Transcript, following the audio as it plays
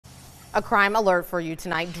A crime alert for you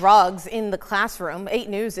tonight. Drugs in the classroom. 8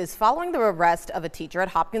 News is following the arrest of a teacher at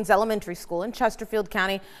Hopkins Elementary School in Chesterfield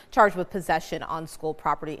County, charged with possession on school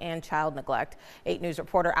property and child neglect. 8 News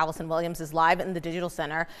reporter Allison Williams is live in the Digital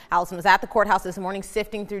Center. Allison was at the courthouse this morning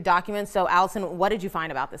sifting through documents. So Allison, what did you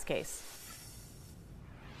find about this case?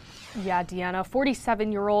 Yeah, Deanna,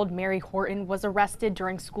 47-year-old Mary Horton was arrested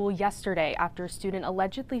during school yesterday after a student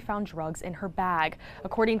allegedly found drugs in her bag.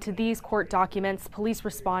 According to these court documents, police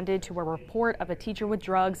responded to a report of a teacher with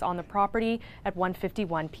drugs on the property at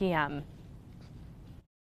 1:51 p.m.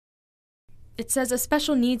 It says a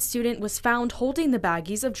special needs student was found holding the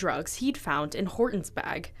baggies of drugs he'd found in Horton's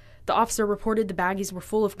bag. The officer reported the baggies were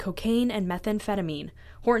full of cocaine and methamphetamine.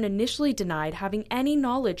 Horton initially denied having any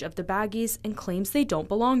knowledge of the baggies and claims they don't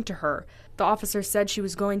belong to her. The officer said she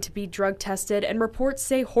was going to be drug tested, and reports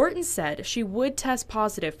say Horton said she would test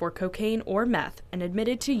positive for cocaine or meth and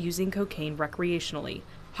admitted to using cocaine recreationally.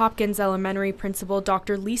 Hopkins Elementary Principal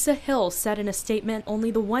Dr. Lisa Hill said in a statement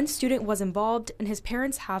only the one student was involved and his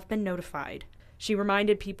parents have been notified. She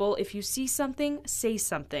reminded people, if you see something, say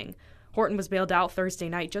something. Horton was bailed out Thursday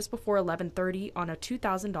night just before 11:30 on a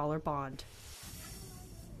 $2,000 bond.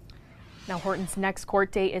 Now, Horton's next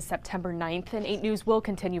court date is September 9th, and 8 News will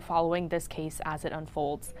continue following this case as it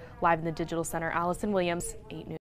unfolds. Live in the Digital Center, Allison Williams, 8 News.